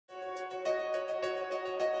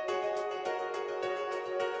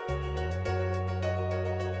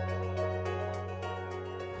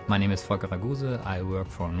My name is Volker Raguse, I work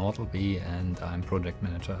for NordLB and I'm project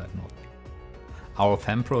manager at NordLB. Our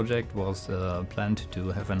FEM project was planned to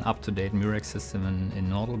have an up-to-date Murex system in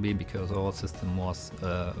NordLB because our system was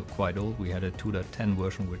quite old. We had a 2.10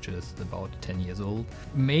 version, which is about 10 years old.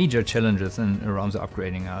 Major challenges around the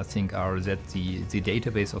upgrading, I think, are that the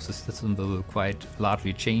database of the system will quite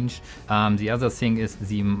largely change. The other thing is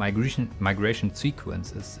the migration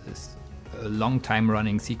sequence is a long time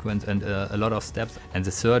running sequence and a lot of steps. And the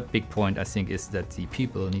third big point, I think, is that the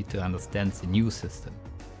people need to understand the new system.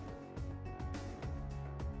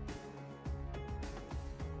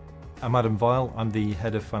 I'm Adam Weil, I'm the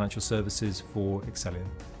Head of Financial Services for Excelian.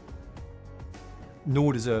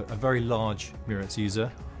 Nord is a very large Murex user.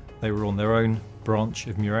 They were on their own branch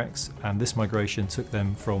of Murex, and this migration took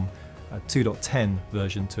them from a 2.10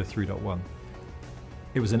 version to a 3.1.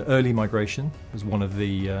 It was an early migration, it was one of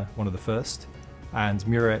the first, and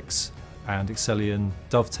Murex and Excelian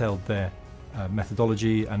dovetailed their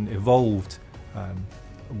methodology and evolved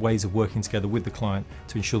ways of working together with the client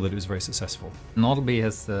to ensure that it was very successful. NordLB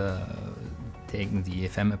has taken the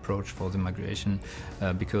FEM approach for the migration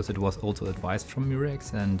because it was also advised from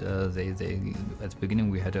Murex, and they at the beginning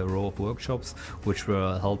we had a row of workshops which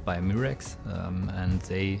were held by Murex, and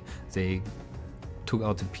they took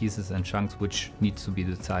out the pieces and chunks which needs to be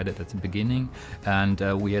decided at the beginning, and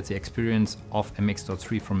we had the experience of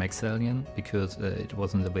MX.3 from Excelian because it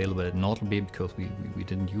wasn't available at NordLB because we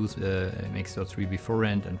didn't use MX.3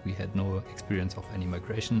 beforehand and we had no experience of any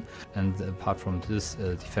migration. And apart from this,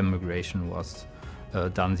 the FEM migration was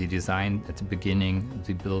done, the design at the beginning,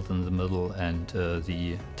 the build in the middle, and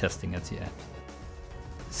the testing at the end.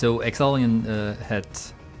 So Excelian had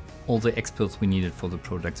all the experts we needed for the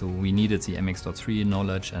project. So we needed the MX.3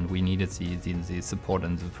 knowledge and we needed the support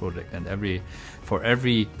in the project. And for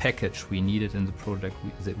every package we needed in the project,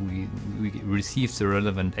 we received the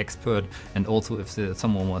relevant expert. And also if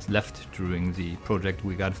someone was left during the project,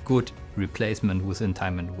 we got good replacement within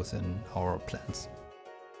time and within our plans.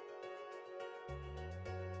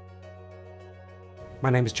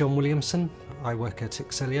 My name is John Williamson. I work at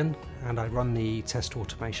Excelian and I run the test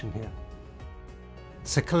automation here.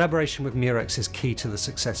 So collaboration with Murex is key to the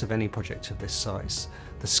success of any project of this size.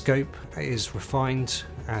 The scope is refined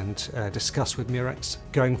and discussed with Murex.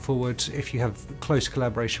 Going forward, if you have close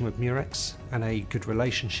collaboration with Murex and a good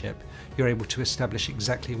relationship, you're able to establish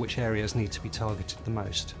exactly which areas need to be targeted the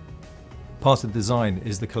most. Part of the design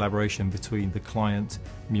is the collaboration between the client,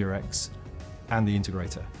 Murex, and the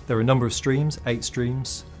integrator. There are a number of streams, 8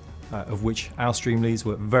 streams, of which our stream leads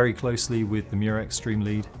work very closely with the Murex stream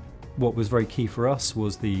lead. What was very key for us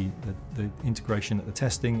was the integration at the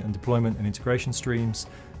testing and deployment and integration streams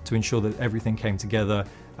to ensure that everything came together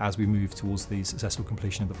as we moved towards the successful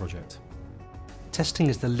completion of the project. Testing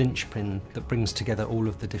is the linchpin that brings together all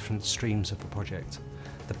of the different streams of the project.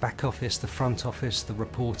 The back office, the front office, the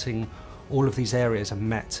reporting, all of these areas are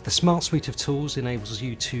met. The Smart Suite of tools enables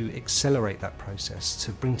you to accelerate that process,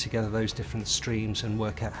 to bring together those different streams and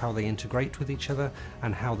work out how they integrate with each other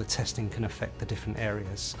and how the testing can affect the different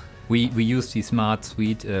areas. We use the Smart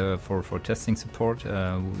Suite for testing support,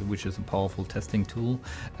 which is a powerful testing tool,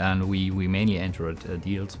 and we mainly entered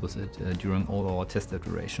deals with it during all our test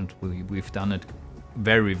iterations. We've done it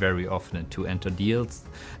very often to enter deals,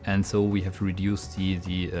 and so we have reduced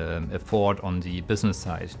the effort on the business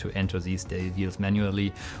side to enter these deals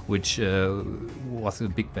manually, which was a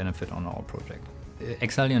big benefit on our project.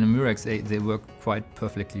 Excelian and Murex, they work quite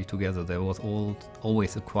perfectly together. There was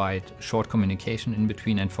always a quite short communication in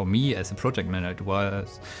between, and for me as a project manager it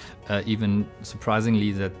was even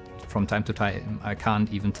surprisingly that from time to time I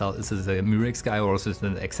can't even tell is this a Murex guy or is this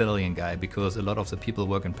an Excelian guy, because a lot of the people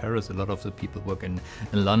work in Paris, a lot of the people work in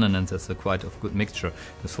London, and that's quite a good mixture.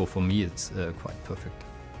 So for me it's quite perfect.